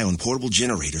rely on portable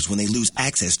generators when they lose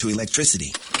access to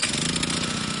electricity.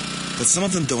 But some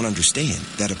of them don't understand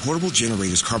that a portable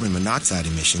generator's carbon monoxide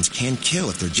emissions can kill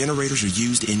if their generators are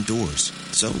used indoors.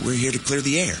 So we're here to clear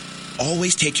the air.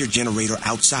 Always take your generator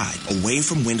outside, away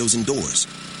from windows and doors.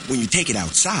 When you take it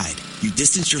outside, you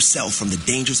distance yourself from the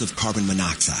dangers of carbon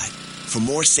monoxide. For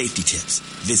more safety tips,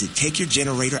 visit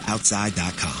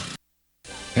takeyourgeneratoroutside.com.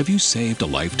 Have you saved a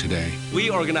life today? We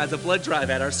organize a blood drive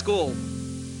at our school.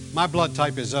 My blood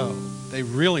type is O. They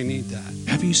really need that.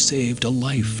 Have you saved a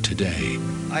life today?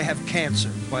 I have cancer,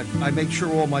 but I make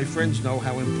sure all my friends know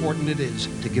how important it is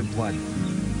to give blood.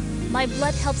 My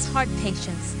blood helps heart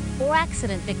patients or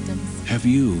accident victims. Have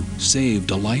you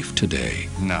saved a life today?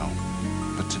 No,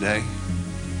 but today,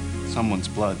 someone's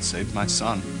blood saved my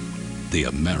son. The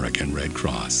American Red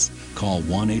Cross. Call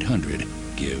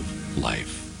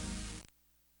 1-800-GIVE-LIFE.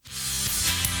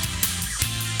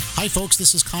 Hi, folks.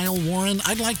 This is Kyle Warren.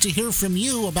 I'd like to hear from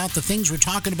you about the things we're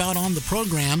talking about on the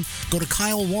program. Go to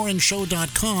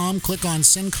KyleWarrenShow.com, click on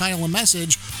Send Kyle a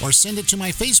Message, or send it to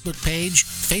my Facebook page,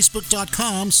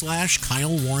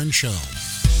 Facebook.com/Kyle Warren Show.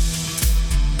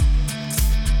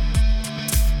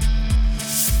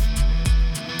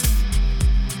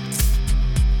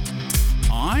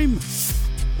 I'm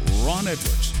Ron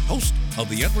Edwards, host of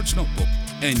the Edwards Notebook,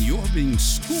 and you're being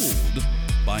schooled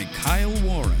by Kyle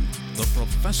Warren, the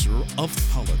professor of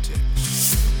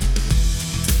politics.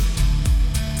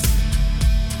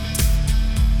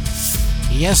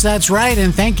 Yes, that's right,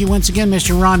 and thank you once again,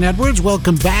 Mr. Ron Edwards.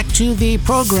 Welcome back to the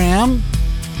program.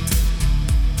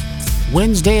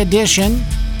 Wednesday edition.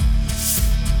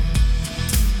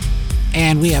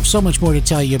 And we have so much more to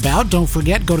tell you about. Don't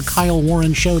forget, go to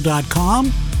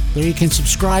KyleWarrenShow.com. There you can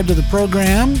subscribe to the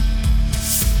program.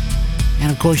 And,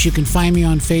 of course, you can find me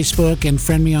on Facebook and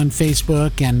friend me on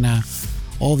Facebook and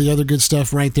all the other good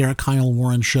stuff right there at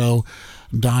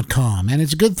KyleWarrenShow.com. And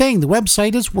it's a good thing. The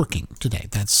website is working today.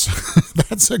 That's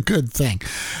that's a good thing.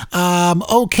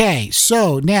 Okay,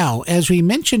 so now, as we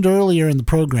mentioned earlier in the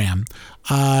program,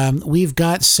 we've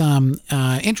got some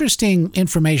interesting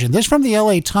information. This is from the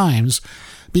LA Times,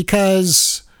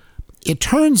 because It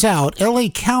turns out LA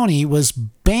County was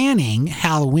banning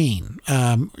Halloween,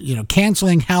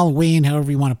 canceling Halloween,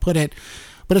 however you want to put it,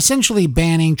 but essentially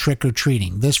banning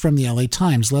trick-or-treating. This from the LA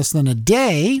Times, less than a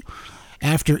day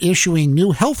after issuing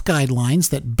new health guidelines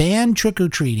that ban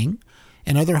trick-or-treating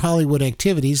and other Hollywood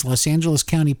activities. Los Angeles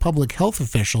County public health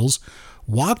officials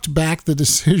walked back the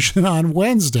decision on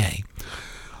Wednesday,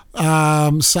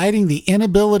 citing the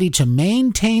inability to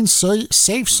maintain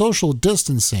safe social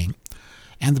distancing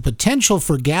and the potential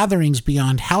for gatherings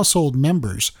beyond household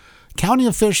members. County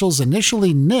officials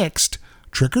initially nixed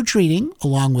trick-or-treating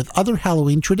along with other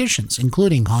Halloween traditions,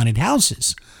 including haunted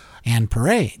houses and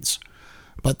parades.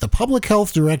 But the public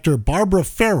health director, Barbara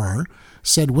Ferrer,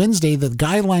 said Wednesday that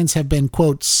guidelines have been,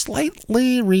 quote,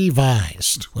 slightly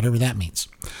revised, whatever that means.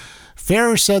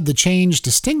 Ferrer said the change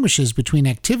distinguishes between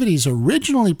activities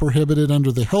originally prohibited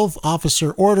under the health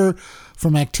officer order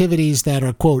from activities that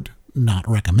are, quote, not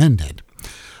recommended.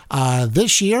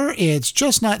 This year, it's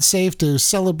just not safe to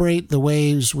celebrate the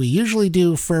ways we usually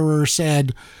do, Ferrer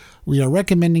said. We are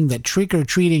recommending that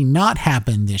trick-or-treating not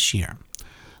happen this year.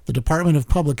 The Department of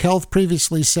Public Health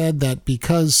previously said that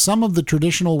because some of the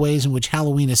traditional ways in which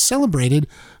Halloween is celebrated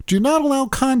do not allow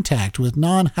contact with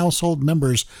non-household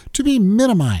members to be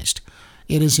minimized,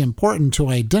 it is important to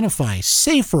identify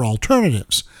safer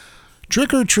alternatives.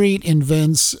 Trick-or-treat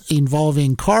events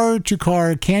involving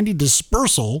car-to-car candy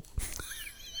dispersal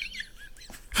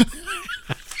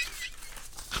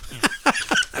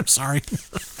I'm sorry.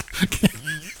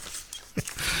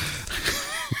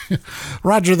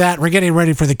 Roger that. We're getting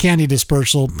ready for the candy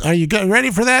dispersal. Are you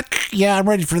ready for that? Yeah, I'm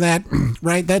ready for that.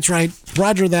 Right, that's right.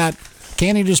 Roger that.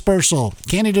 Candy dispersal.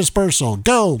 Candy dispersal.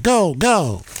 Go, go,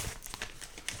 go.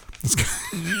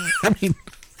 I mean,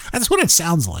 that's what it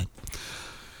sounds like.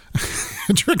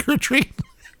 Trick or treat.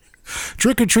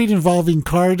 Trick or treat involving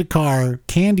car-to-car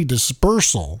candy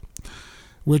dispersal,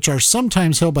 which are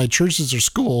sometimes held by churches or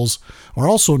schools, are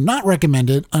also not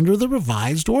recommended under the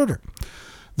revised order.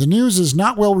 The news is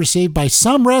not well received by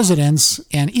some residents,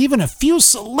 and even a few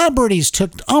celebrities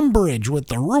took umbrage with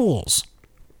the rules.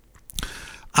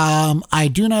 I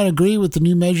do not agree with the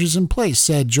new measures in place,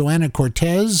 said Joanna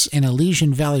Cortez, an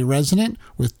Elysian Valley resident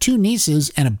with 2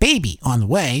 nieces and a baby on the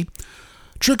way.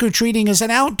 Trick-or-treating is an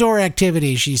outdoor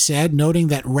activity, she said, noting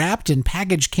that wrapped and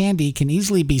packaged candy can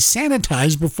easily be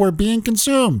sanitized before being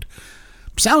consumed.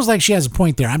 Sounds like she has a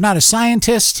point there. I'm not a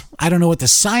scientist. I don't know what the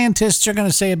scientists are going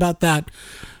to say about that.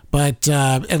 But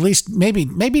at least maybe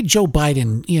Joe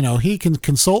Biden, he can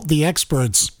consult the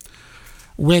experts,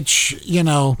 which,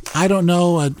 I don't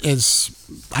know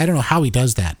I don't know how he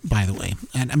does that, by the way.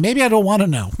 And maybe I don't want to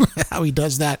know how he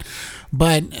does that.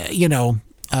 But,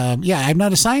 I'm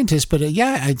not a scientist, but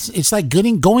it's like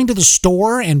going to the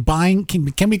store and buying.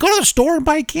 Can we go to the store and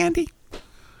buy candy?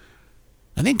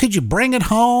 And then could you bring it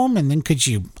home? And then could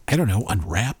you,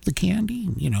 unwrap the candy?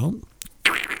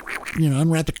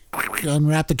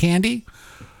 Unwrap the candy,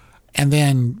 and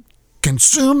then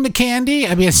consume the candy.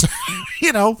 I mean, it's,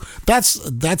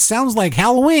 that sounds like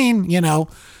Halloween.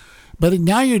 But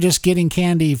now you're just getting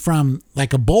candy from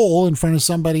like a bowl in front of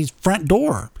somebody's front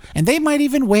door. And they might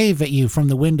even wave at you from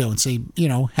the window and say,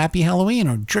 Happy Halloween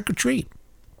or trick or treat.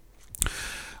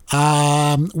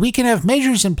 We can have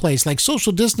measures in place like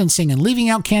social distancing and leaving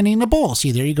out candy in a bowl.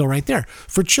 See, there you go right there.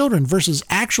 For children versus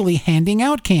actually handing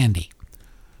out candy.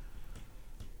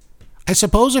 I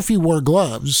suppose if you wore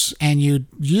gloves and you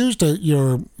used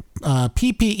your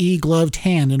PPE gloved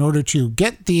hand in order to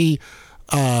get the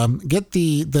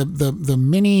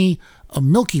mini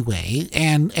Milky Way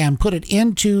and put it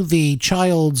into the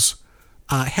child's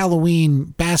Halloween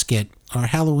basket or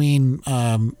Halloween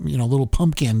little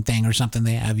pumpkin thing or something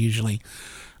they have usually,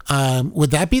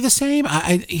 would that be the same?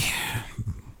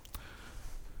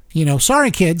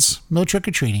 Sorry kids, no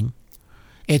trick-or-treating.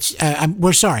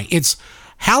 We're sorry. It's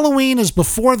Halloween is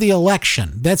before the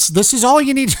election. This is all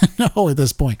you need to know at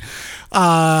this point.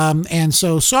 And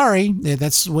so, sorry,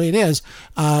 that's the way it is.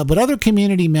 But other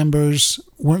community members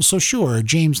weren't so sure.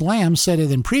 James Lamb said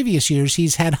that in previous years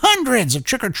he's had hundreds of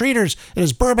trick-or-treaters at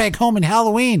his Burbank home in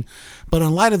Halloween. But in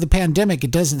light of the pandemic,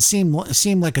 it doesn't seem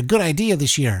like a good idea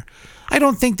this year. I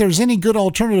don't think there's any good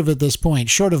alternative at this point,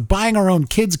 short of buying our own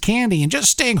kids candy and just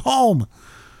staying home.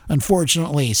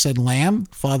 Unfortunately, said Lamb,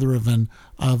 father of an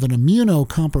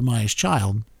immunocompromised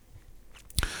child.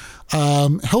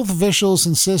 Health officials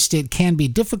insist it can be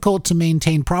difficult to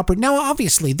maintain proper. Now,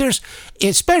 obviously, there's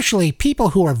especially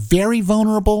people who are very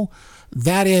vulnerable.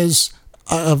 That is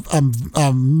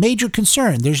a major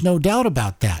concern. There's no doubt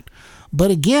about that.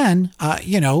 But again,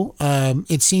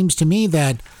 it seems to me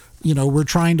that we're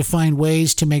trying to find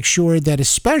ways to make sure that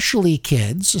especially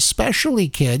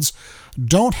kids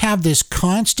don't have this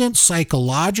constant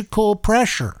psychological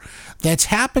pressure that's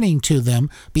happening to them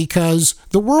because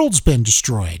the world's been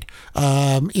destroyed.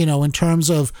 In terms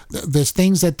of the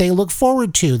things that they look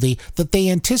forward to, that they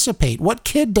anticipate. What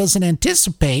kid doesn't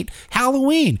anticipate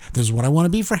Halloween? This is what I want to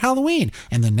be for Halloween.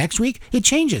 And then next week it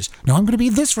changes. No, I'm going to be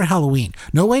this for Halloween.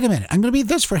 No, wait a minute. I'm going to be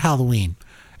this for Halloween.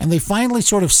 And they finally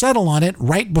sort of settle on it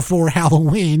right before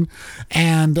Halloween,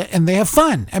 and they have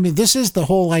fun. I mean, this is the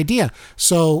whole idea.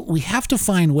 So we have to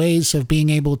find ways of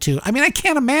being able to, I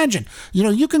can't imagine,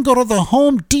 you can go to the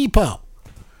Home Depot,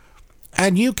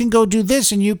 and you can go do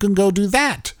this, and you can go do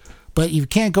that, but you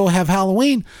can't go have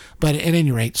Halloween. But at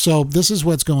any rate, so this is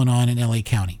what's going on in LA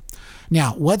County.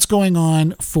 Now, what's going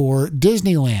on for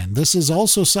Disneyland? This is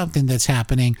also something that's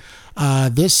happening.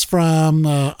 This from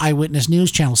Eyewitness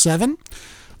News, Channel 7.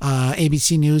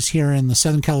 ABC News here in the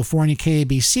Southern California,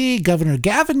 KABC. Governor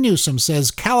Gavin Newsom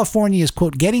says California is,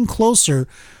 quote, getting closer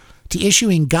to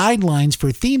issuing guidelines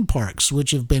for theme parks, which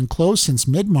have been closed since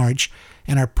mid-March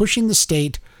and are pushing the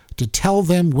state to tell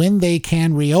them when they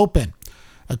can reopen.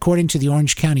 According to the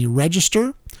Orange County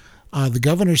Register, the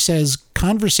governor says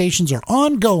conversations are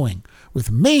ongoing with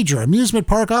major amusement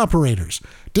park operators,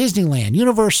 Disneyland,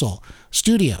 Universal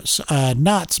Studios,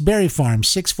 Knott's Berry Farm,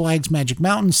 Six Flags Magic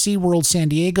Mountain, SeaWorld San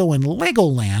Diego, and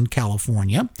Legoland,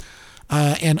 California.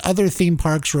 And other theme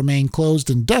parks remain closed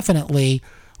indefinitely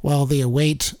while they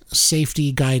await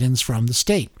safety guidance from the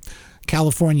state.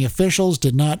 California officials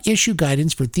did not issue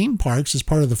guidance for theme parks as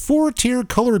part of the 4-tier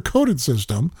color-coded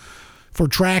system for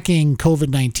tracking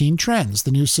COVID-19 trends.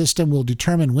 The new system will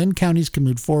determine when counties can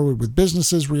move forward with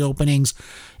businesses reopenings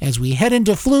as we head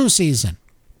into flu season.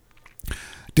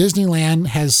 Disneyland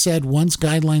has said once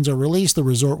guidelines are released, the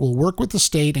resort will work with the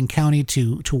state and county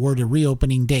toward a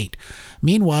reopening date.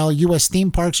 Meanwhile, U.S.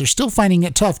 theme parks are still finding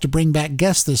it tough to bring back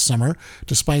guests this summer,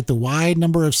 despite the wide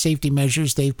number of safety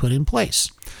measures they've put in place.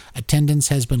 Attendance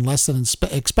has been less than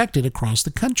expected across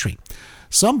the country.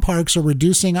 Some parks are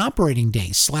reducing operating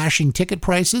days, slashing ticket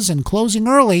prices, and closing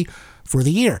early for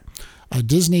the year.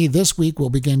 Disney this week will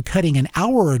begin cutting an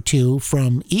hour or two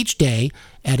from each day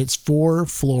at its 4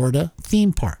 Florida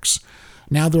theme parks.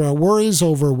 Now, there are worries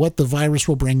over what the virus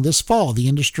will bring this fall. The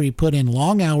industry put in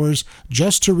long hours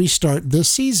just to restart this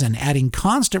season, adding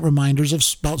constant reminders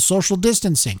about social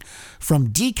distancing, from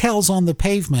decals on the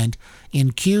pavement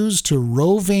in queues to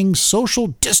roving social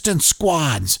distance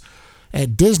squads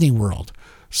at Disney World.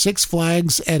 Six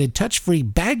Flags added touch-free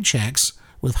bag checks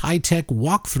with high-tech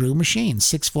walk-through machines.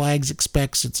 Six Flags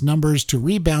expects its numbers to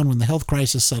rebound when the health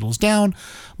crisis settles down.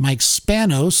 Mike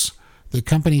Spanos, the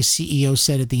company's CEO,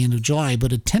 said at the end of July,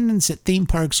 but attendance at theme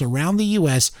parks around the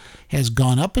U.S. has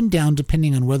gone up and down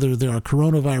depending on whether there are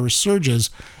coronavirus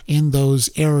surges in those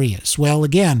areas. Well,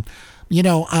 again,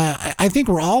 I think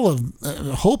we're all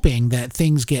hoping that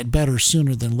things get better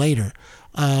sooner than later.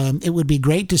 It would be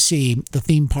great to see the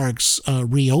theme parks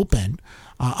reopen,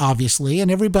 obviously, and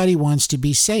everybody wants to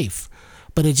be safe.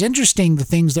 But it's interesting the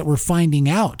things that we're finding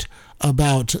out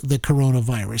about the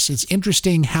coronavirus. It's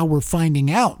interesting how we're finding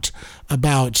out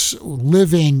about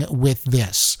living with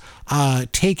this,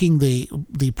 taking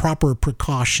the proper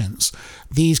precautions,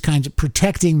 these kinds of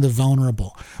protecting the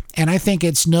vulnerable. And I think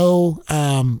it's no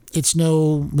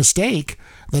mistake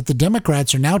that the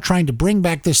Democrats are now trying to bring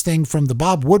back this thing from the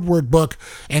Bob Woodward book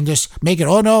and just make it,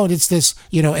 oh no, it's this,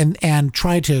 and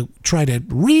try to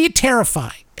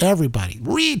re-terrify everybody,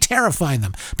 re-terrify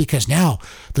them, because now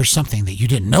there's something that you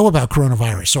didn't know about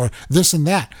coronavirus or this and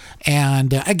that.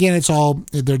 And again,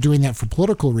 they're doing that for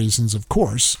political reasons, of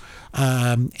course.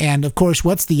 And of course,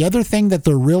 what's the other thing that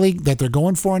they're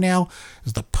going for now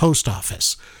is the post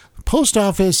office. The post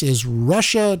office is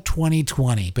Russia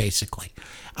 2020, basically.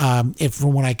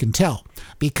 From what I can tell,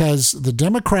 because the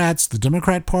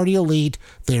Democrat Party elite,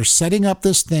 they're setting up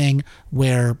this thing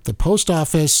where the post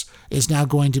office is now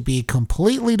going to be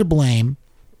completely to blame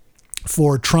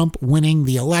for Trump winning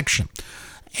the election.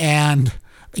 And,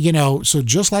 so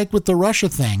just like with the Russia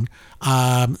thing,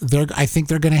 I think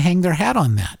they're going to hang their hat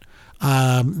on that.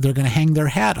 They're going to hang their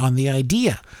hat on the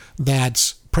idea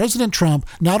that President Trump,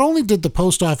 not only did the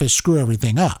post office screw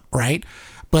everything up, right,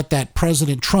 but that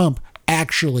President Trump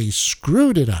actually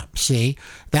screwed it up. See,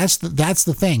 that's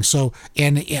the thing. So,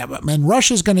 and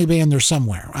Russia's going to be in there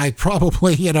somewhere. I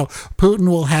probably, Putin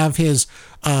will have his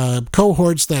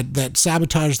cohorts that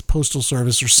sabotage the postal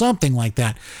service or something like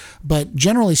that. But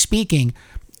generally speaking,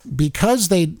 because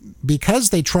they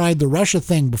tried the Russia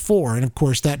thing before, and of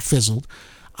course that fizzled,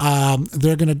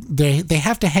 they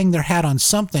have to hang their hat on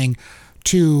something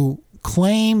to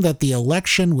claim that the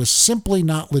election was simply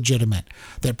not legitimate,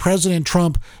 that President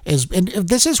Trump is, and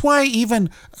this is why even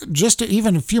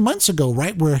a few months ago,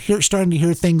 right, we're starting to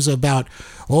hear things about,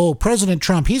 President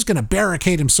Trump, he's going to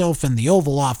barricade himself in the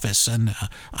Oval Office, and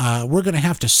we're going to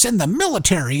have to send the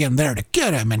military in there to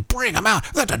get him and bring him out,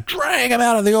 to drag him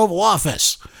out of the Oval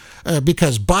Office.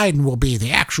 Because Biden will be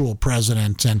the actual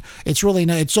president, and it's really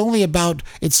not.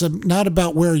 It's not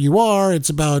about where you are. It's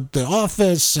about the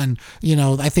office, and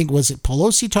I think was it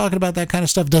Pelosi talking about that kind of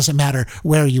stuff. Doesn't matter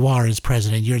where you are as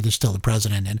president, you're still the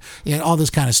president, and all this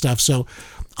kind of stuff. So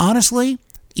honestly,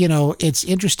 it's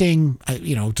interesting,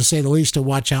 to say the least, to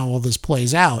watch how all this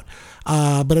plays out.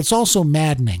 But it's also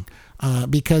maddening.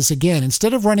 Because again,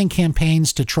 instead of running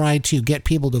campaigns to try to get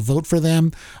people to vote for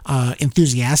them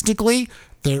enthusiastically,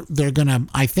 they're going to,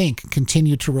 I think,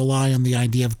 continue to rely on the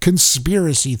idea of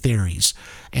conspiracy theories.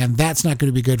 And that's not going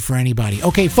to be good for anybody.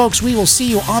 Okay, folks, we will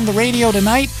see you on the radio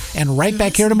tonight and right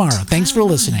back here tomorrow. Thanks for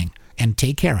listening, and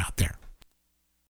take care out there.